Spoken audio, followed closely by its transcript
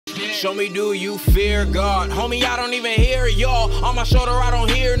Show me, do you fear God? Homie, I don't even hear y'all. On my shoulder, I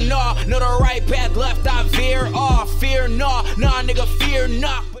don't hear nah. No, the right path, left, I veer off. Fear nah, nah, nigga, fear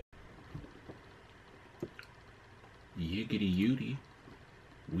not. Yiggity Yooty,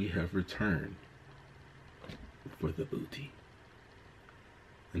 we have returned for the booty.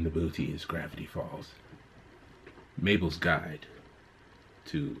 And the booty is Gravity Falls. Mabel's guide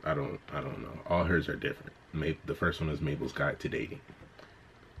to, I don't know. All hers are different. The first one is Mabel's guide to dating.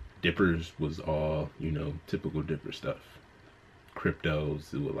 Dipper's was all, you know, typical Dipper stuff. Crypto,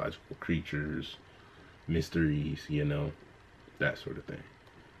 zoological creatures, mysteries, you know, that sort of thing.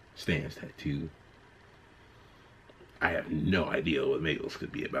 Stan's tattoo. I have no idea what Mabel's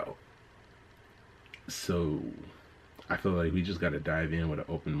could be about. So, I feel like we just gotta dive in with an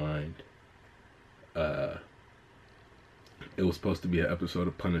open mind. It was supposed to be an episode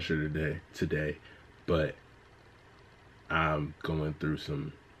of Punisher today, but I'm going through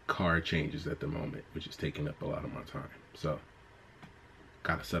some car changes at the moment, which is taking up a lot of my time. So,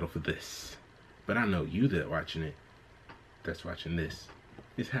 gotta settle for this. But I know you that's watching this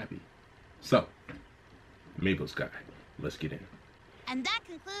is happy. So, Mabel's Guide. Let's get in. And that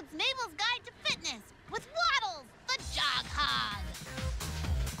concludes Mabel's Guide to Fitness with Waddles, the jog hog.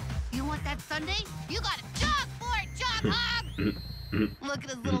 You want that Sunday? You gotta jog for it, jog hog! Look at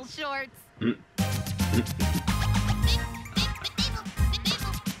his little shorts.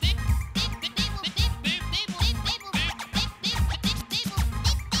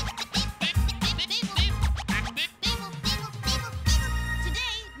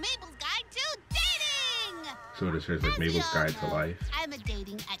 So this is like Mabel's Guide to Life. I'm a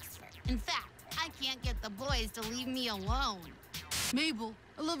dating expert. In fact, I can't get the boys to leave me alone. Mabel,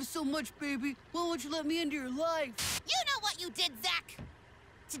 I love you so much, baby. Why won't you let me into your life? You know what you did, Zach.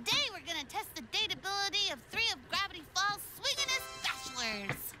 Today we're gonna test the dateability of 3 of Gravity Falls' swingin'est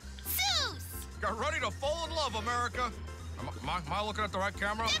bachelors. Zeus! Get ready to fall in love, America. Am I looking at the right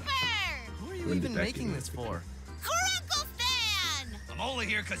camera? Dipper! Who are you even making this for? Grunkle Stan! I'm only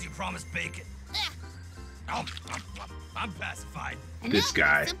here because you promised bacon. Oh, I'm pacified. And this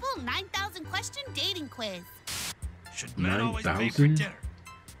guy. Simple 9,000 question dating quiz. Should men always pay for dinner?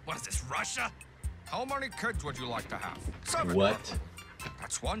 What is this, Russia? How many kids would you like to have? 7. What?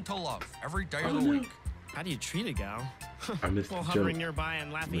 That's 1 to love every day of the week. How do you treat a gal? I missed Well, the hovering joke. nearby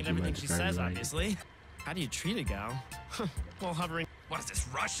and laughing Would at you everything mind she describing says, mine? obviously. How do you treat a gal? Well, hovering... What is this,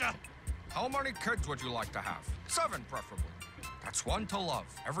 Russia? How many kids would you like to have? 7, preferably. That's 1 to love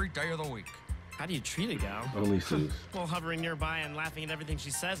every day of the week. How do you treat a gal? Only Zeus. Well, hovering nearby and laughing at everything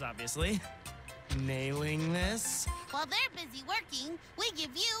she says, obviously. Nailing this? While they're busy working, we give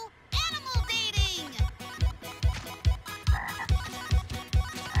you animal dating.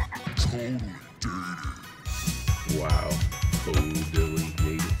 Totally dating. Wow. Totally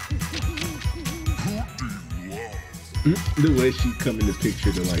dating. Who do you love? The way she come in the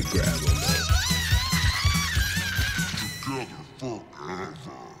picture to like grab him though. Together forever.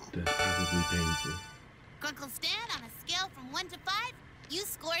 That's probably painful. Grunkle Stan, on a scale from 1 to 5, you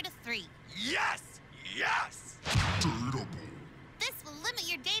scored a 3. Yes! Yes! Dateable. This will limit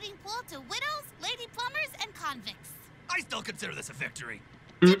your dating pool to widows, lady plumbers, and convicts. I still consider this a victory.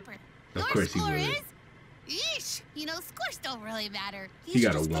 Dipper, Of your course he score would. is... Yeesh, you know, scores don't really matter. You He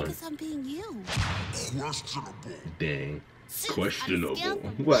should got a just 1. focus on being you. Questionable. Dang. Zeus, on a Questionable. scale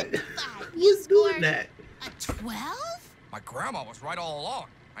from What? 1 to 5, You doing scored that? a 12? My grandma was right all along.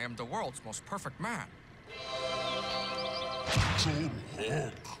 I am the world's most perfect man. Total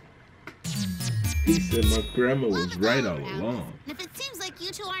hawk. He said my grandma Well, was the right go all around. along. And if it seems like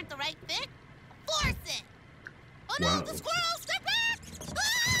you two aren't the right fit, force it. Oh no, Wow. the squirrel, step back!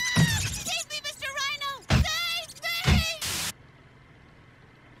 Ah! Save me, Mr. Rhino! Save me!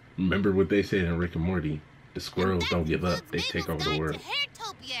 Remember what they said in Rick and Morty? The squirrels And that don't give up. They concludes take over Mabel's the Guide world. to hair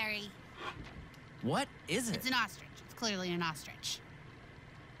topiary. What is it? It's an ostrich. It's clearly an ostrich.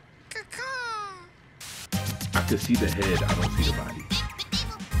 I can see the head. I don't see the body.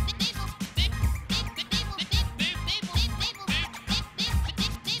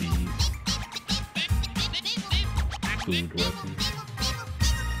 Food weapons.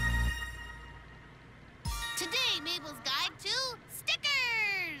 Today, Mabel's Guide to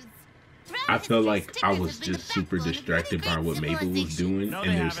stickers. I felt like I was just super distracted by what Mabel was doing, No, and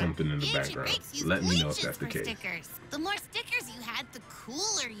they there's haven't. something in the Ancient background. Greeks used Let me know if leeches that's the for case. stickers. The more stickers you had, the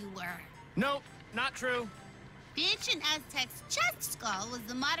cooler you were. Nope, not true. The ancient Aztecs' chest skull was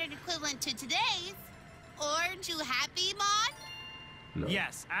the modern equivalent to today's. Aren't you happy, Mon? No.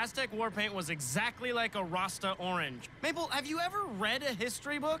 Yes, Aztec war paint was exactly like a Rasta orange. Mabel, have you ever read a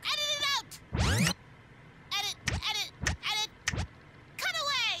history book? Edit it out! Edit, edit, edit! Cut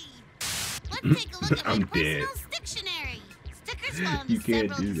away! Let's take a look at my I'm personal dead. dictionary. Stickers fall You into can't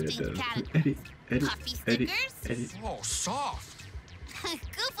several do that distinct though. categories. Edit, Puffy edit, stickers? edit. Oh, soft.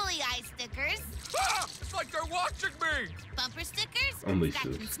 Goofily eye stickers. Ah, it's like they're watching me. Bumper stickers. Only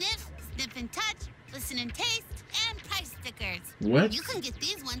Scratch Sue. and sniff. Sniff and touch. Listen and taste. And price stickers. What? You can get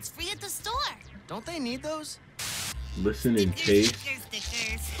these ones free at the store. Don't they need those? Listen and Stickers, taste.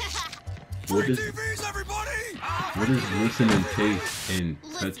 stickers. What Free is TVs, everybody! what is listen and taste and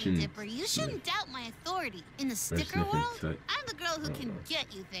Listen, touching? Dipper, you shouldn't doubt my authority. In the sticker sniff and world, touch. I'm the girl who Oh, can no.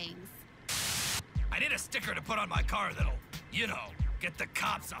 get you things. I need a sticker to put on my car that'll, you know, get the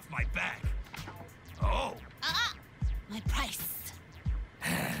cops off my back. Oh, My price.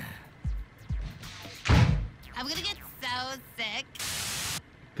 I'm gonna get so sick.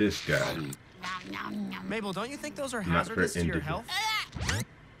 This guy. Nom, nom, nom. Mabel, don't you think those are Not for hazardous to your indigent. health?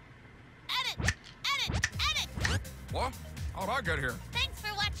 Edit! Edit! Edit! What? How'd I get here? Thanks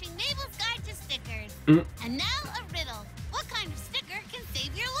for watching Mabel's Guide to Stickers. Mm. And now a riddle. What kind of sticker can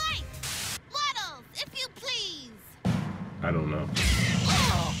save your life? Waddles, if you please. I don't know.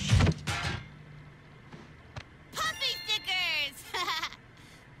 Oh. Puffy stickers!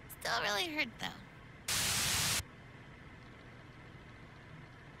 Still really hurt though.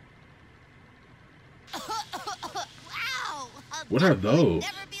 Wow! A What are duck would those?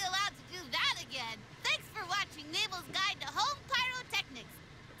 Never be allowed to do that again. Thanks for watching Mabel's Guide to Home Pyrotechnics.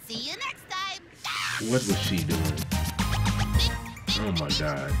 See you next time. What was she doing? Oh my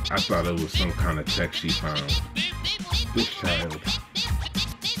god. I thought it was some kind of tech she found. This child.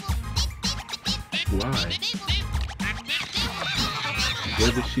 Why?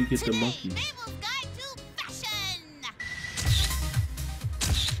 Where did she get the monkey? Mabel's Guide to Fashion.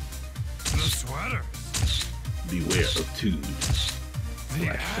 the sweater. Beware of Tude. The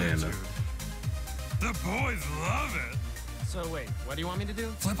Black Santa. attitude. The boys love it. So wait, what do you want me to do?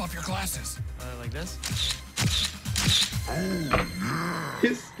 Flip off your glasses. Like this?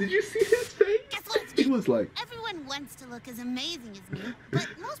 Did you see his face? Guess what? He was like, Everyone wants to look as amazing as me, but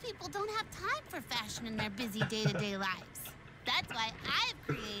most people don't have time for fashion in their busy day-to-day lives. That's why I've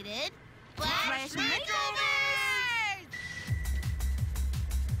created Flash Makeovers!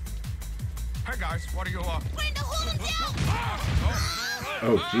 Hey guys, what do you Brenda, hold him down!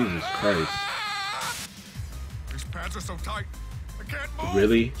 oh Jesus Christ. These pants are so tight. I can't move.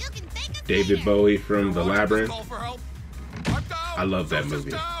 Really? You can thank us David later. Bowie from The Watch this Labyrinth? Call for help. I'm down. I love that Zeus is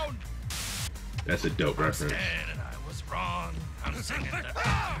movie. down. That's a dope reference. Dead and I was wrong. I'm singing the...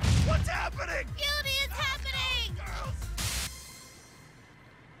 What's happening? Beauty is happening!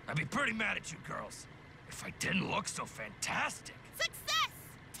 I'd be pretty mad at you girls if I didn't look so fantastic. Success!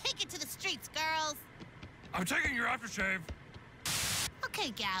 Take it to the streets, girls. I'm taking your aftershave. Okay,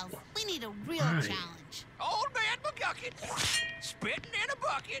 gals, we need a real Why? challenge. Old man McGucket, spitting in a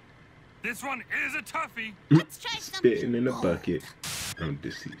bucket. This one is a toughie. Let's try something Spitting in a bold. bucket. I'm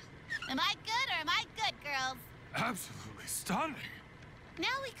deceased. Am I good or am I good, girls? Absolutely stunning. Now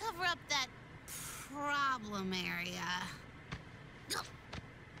we cover up that problem area.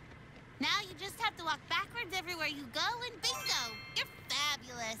 Now you just have to walk backwards everywhere you go and bingo! You're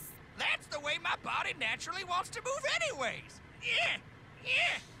fabulous! That's the way my body naturally wants to move anyways. Yeah,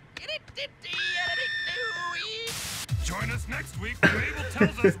 yeah. Join us next week when Mabel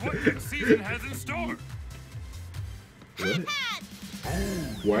tells us what next season has in store. What? Pad!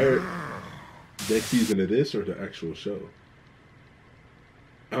 Why are next season of this or the actual show?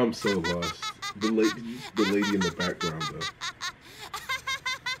 I'm so lost. The lady in the background though.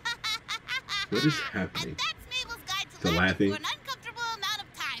 What is happening? And that's Mabel's Guide to To laughing laughing? for an uncomfortable amount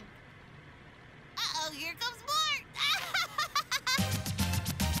of time. Uh-oh, here comes more.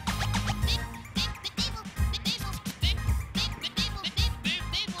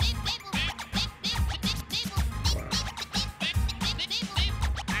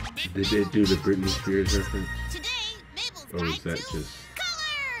 Did they do the Britney Spears reference? Today, Mabel's Or is Guide that to just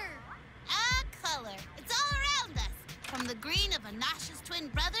color. Color. It's all around us. From the green of a nauseous twin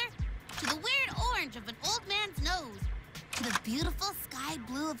brother to the weird orange of an old man's nose to the beautiful sky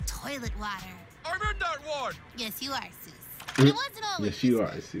blue of toilet water. I'm in that one. Yes, you are, Seuss. But it wasn't always Yes, you this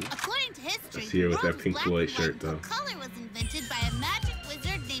are, way. Sue. According to history, I see her with that the world Pink was Floyd black and shirt, white until though. color was invented by a magic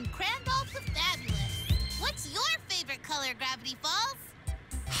wizard named Crandolph the Fabulous. What's your favorite color, Gravity Falls?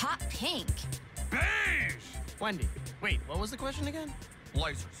 Hot pink. Beige. Wendy, wait, what was the question again?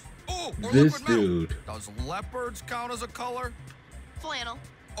 Lasers. Oh, or This liquid metal. dude. Does leopards count as a color? Flannel.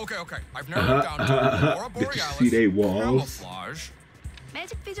 Okay. I've narrowed it down to Aurora Did you Borealis, see they walls? camouflage.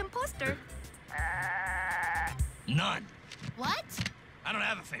 Magic Vision poster. None. What? I don't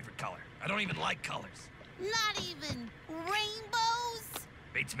have a favorite color. I don't even like colors. Not even rainbows?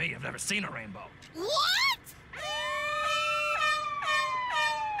 Beats me, I've never seen a rainbow. What?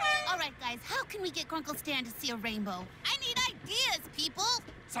 All right, guys, how can we get Grunkle Stan to see a rainbow? I need ideas, people.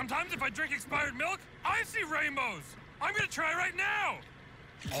 Sometimes if I drink expired milk, I see rainbows. I'm gonna try right now.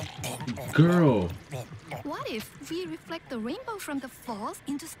 Girl. What if we reflect the rainbow from the falls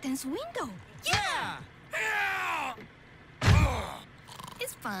into Stan's window? Yeah! Yeah!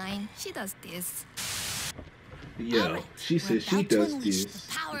 It's fine. She does this. Yo, All right, she we're said she about to does unleash this.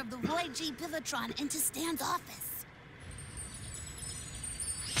 the power of the Roy G. Bivotron into Stan's office.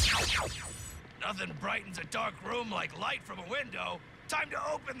 Nothing brightens a dark room like light from a window. Time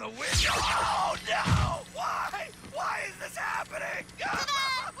to open the window. Oh no! Why? Why is this happening?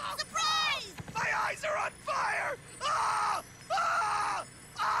 Ta-da! Surprise! My eyes are on fire! Ah! Ah!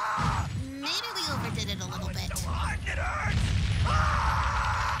 Ah! Maybe we overdid it a little bit. So hot it hurts!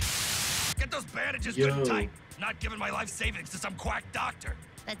 Ah! Get those bandages good and Yo. tight. Not giving my life savings to some quack doctor.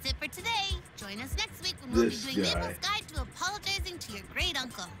 That's it for today. Join us next week when we'll This be doing guy. Mabel's Guide to Apologizing to Your Great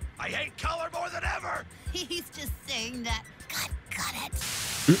Uncle. I hate color more than ever. He's just saying that. Got it.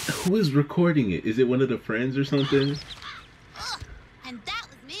 Who is recording it? Is it one of the friends or something? Ugh. And that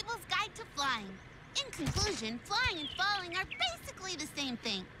was Mabel's Guide to Flying. In conclusion, flying and falling are basically the same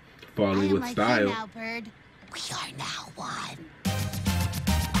thing. I Falling am with like style. you now, Bird. We are now one.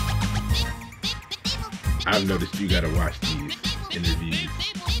 I've noticed you gotta watch these interviews.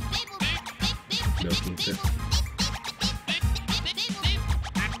 Milking stuff.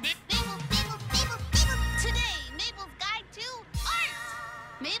 Today, Mabel's Guide to Art.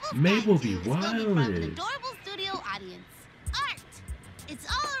 Mabel's Mabel Guide be to is coming from an wildin'. adorable studio audience. Art. It's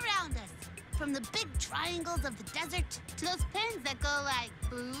all around us. From the big triangles of the desert to those pens that go like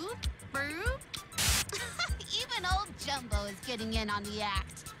boop, boop. Even old Jumbo is getting in on the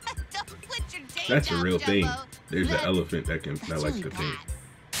act. Don't quit your day That's a job, real thing. Jumbo. There's an Look, elephant that that's likes really to paint. bad.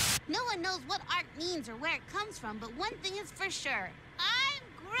 No one knows what art means or where it comes from, but one thing is for sure. I'm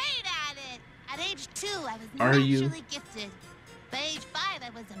great at it. At age 2, I was Are you? naturally gifted. By age 5, I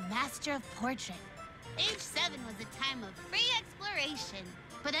was a master of portrait. Age 7 was a time of free exploration.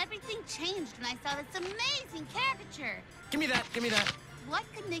 But everything changed when I saw this amazing caricature. Give me that, give me that. What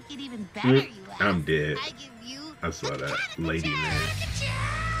could make it even better, you ask? I'm dead. I give you I saw a that caricature. lady man.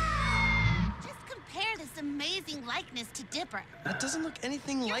 Just compare this amazing likeness to Dipper. That doesn't look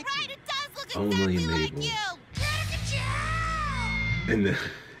anything You're like right, me. it does look Only exactly like Mabel. you. Caricature! And the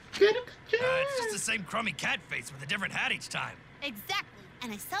It's just the same crummy cat face with a different hat each time. Exactly,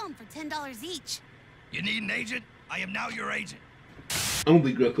 and I sell them for $10 each. You need an agent? I am now your agent.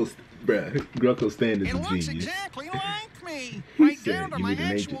 only Grunkle Stan is It a looks genius. exactly like me. He Right said down to you my need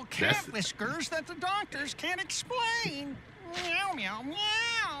an actual agent. cat That's- whiskers that the doctors can't explain. Meow, meow,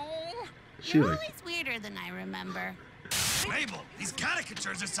 meow. She You're like, always weirder than I remember. Mabel, these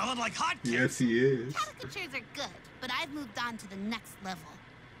caricatures are selling like hotcakes. yes, he is. Caricatures are good, but I've moved on to the next level.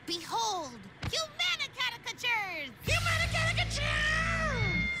 Behold, humanicaricatures!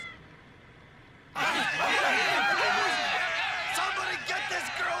 Humanicaricatures! Somebody get this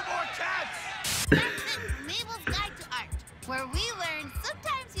girl more cats! That's it, Mabel's Guide to Art, where we learn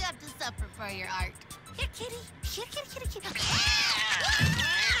sometimes you have to suffer for your art. Here, kitty. Here, kitty.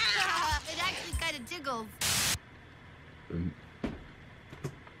 It actually kind of jiggles.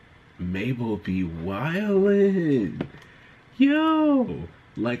 Mabel be wildin'. Yo,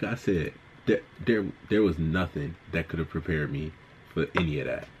 like I said, there was nothing that could have prepared me for any of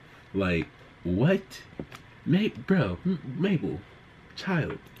that. Like, what? Mabel,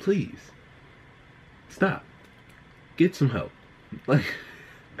 child, please stop. Get some help. Like,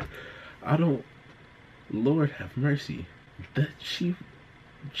 I don't. Lord have mercy. That she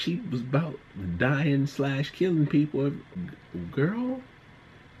was about dying / killing people. Girl,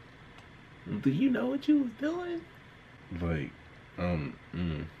 do you know what you was doing? Like,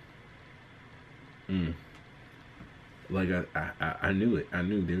 like I knew it. I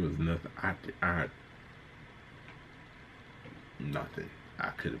knew there was nothing. Nothing I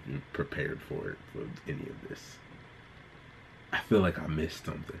could have been prepared for any of this. I feel like I missed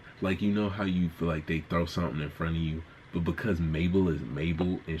something. Like, you know how you feel like they throw something in front of you, but because Mabel is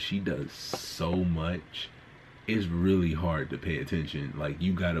Mabel and she does so much, it's really hard to pay attention. Like,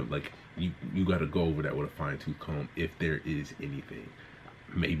 you gotta you gotta go over that with a fine-tooth comb if there is anything.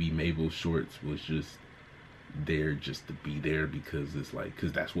 Maybe Mabel's shorts was just there just to be there because it's like,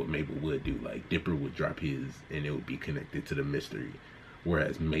 because that's what Mabel would do. Like, Dipper would drop his and it would be connected to the mystery,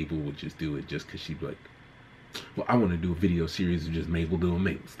 whereas Mabel would just do it just because she'd be like, well, I want to do a video series of just Mabel doing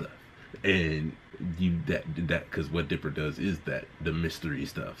Mabel stuff. And that because what Dipper does is that the mystery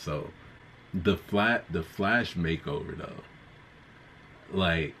stuff. So the flash makeover though,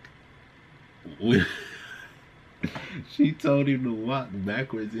 Like, when she told him to walk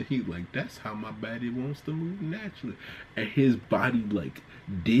backwards, and he's like, that's how my body wants to move naturally. And his body, like,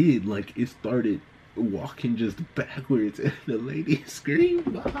 did. Like, it started walking just backwards, and the lady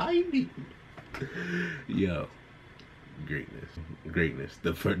screamed behind him. Yo. Greatness.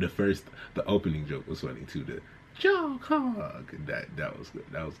 The opening joke was funny too. The jog hog. That was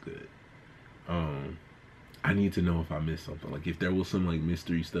good. I need to know if I missed something. Like if there was some like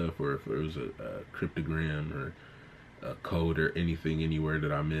mystery stuff, or if there was a cryptogram or a code or anything anywhere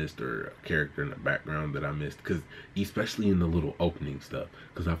that I missed, or a character in the background that I missed. Because especially in the little opening stuff,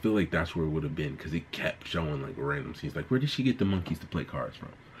 because I feel like that's where it would have been. Because it kept showing like random scenes. Like where did she get the monkeys to play cards from?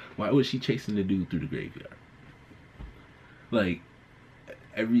 Why was she chasing the dude through the graveyard? Like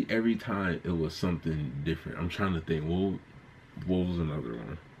every time it was something different. I'm trying to think. What was another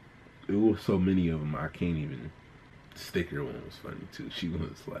one? It was so many of them I can't even. Sticker one was funny too. She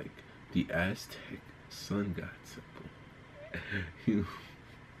was like, the Aztec sun god symbol.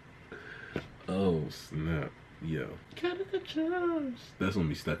 Oh snap. Yo, caricatures. That's gonna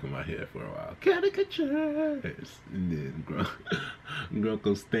be stuck in my head for a while. Caricatures. And then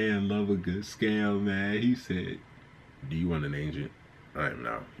Grunkle Stan love a good scam, man. He said, do you want an agent? I am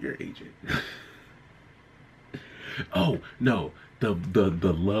now your agent. Oh no, the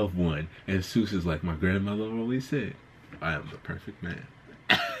love one. And Seuss is like, my grandmother always said, I am the perfect man.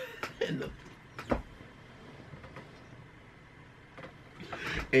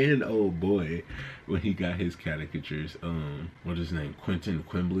 And oh boy, when he got his caricatures, what's his name? Quentin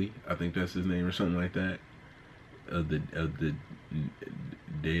Quimbley, I think that's his name, or something like that. Of the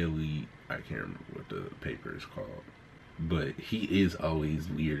daily, I can't remember what the paper is called. But he is always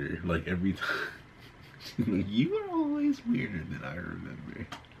weirder. Like every time, like, you are always weirder than I remember.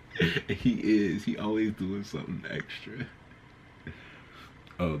 And he is. He always doing something extra.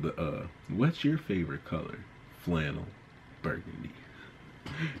 Oh, what's your favorite color? Flannel, burgundy.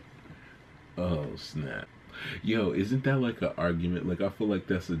 Oh snap. Yo, isn't that like an argument? Like I feel like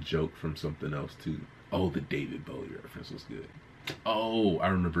that's a joke from something else too. Oh, the David Bowie reference was good. Oh, I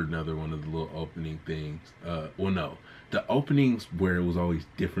remember another one of the little opening things. Well, no. The openings where it was always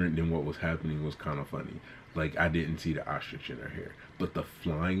different than what was happening was kind of funny. Like, I didn't see the ostrich in her hair. But the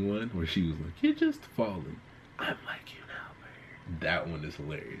flying one, where she was like, you're just falling. I'm like you now, man. That one is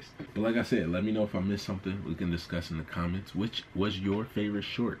hilarious. But like I said, let me know if I missed something. We can discuss in the comments. Which was your favorite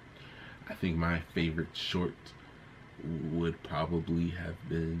short? I think my favorite short would probably have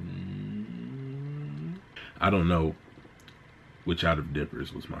been... I don't know which out of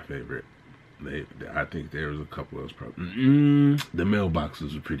Dippers was my favorite. I think there was a couple of those probably. The mailbox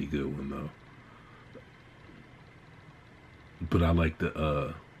was a pretty good one though. But I like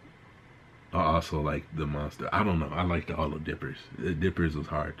I also like the monster. I don't know. I liked all the Dippers. The Dippers was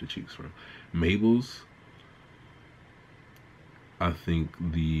hard to choose from. Mabel's, I think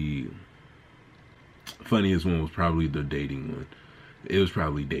the funniest one was probably the dating one. It was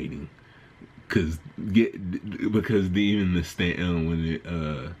probably dating. Because even the stand when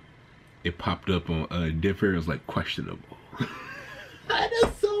it popped up on Dipper, it was like questionable.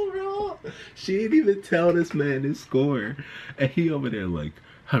 That's so wrong. She didn't even tell this man his score, and he over there like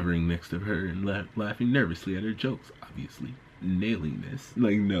hovering next to her and laughing nervously at her jokes. Obviously, nailing this.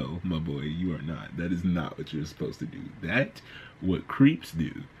 Like, no, my boy, you are not. That is not what you're supposed to do. That's what creeps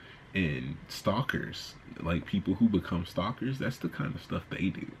do, and stalkers, like people who become stalkers. That's the kind of stuff they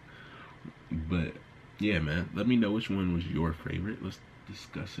do. But yeah, man, let me know which one was your favorite. Let's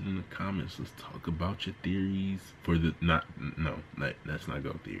discuss it in the comments. Let's talk about your theories for the let's not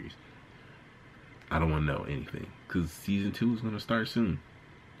go theories. I don't want to know anything because season 2 is going to start soon.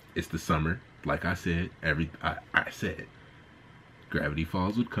 It's the summer, like I said. I said Gravity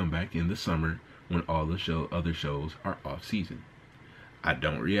Falls would come back in the summer when all the other shows are off season. I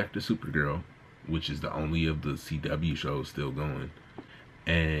don't react to Supergirl, which is the only of the CW shows still going.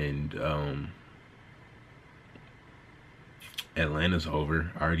 And Atlanta's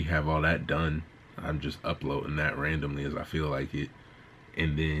over. I already have all that done. I'm just uploading that randomly as I feel like it.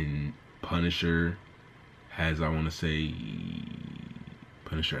 And then Punisher has, I want to say,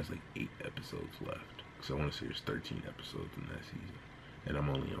 Punisher has like 8 episodes left. So I want to say there's 13 episodes in that season. And I'm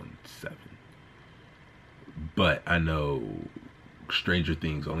only on 7. But I know Stranger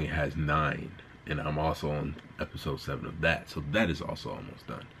Things only has 9. And I'm also on episode 7 of that. So that is also almost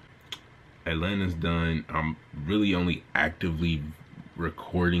done. Atlanta's done. I'm really only actively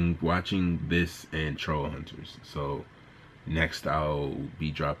watching this and Troll Hunters. So next I'll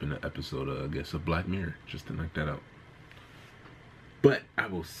be dropping an episode of, I guess, of Black Mirror, just to knock that out. But I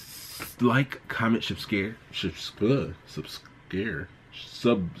will like, comment, subscribe.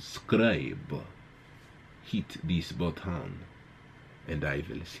 subscribe, hit this button, and I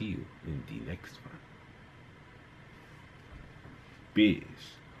will see you in the next one.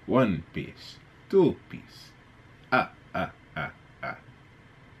 Peace. 1 piece. 2 piece. I'm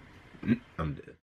dead.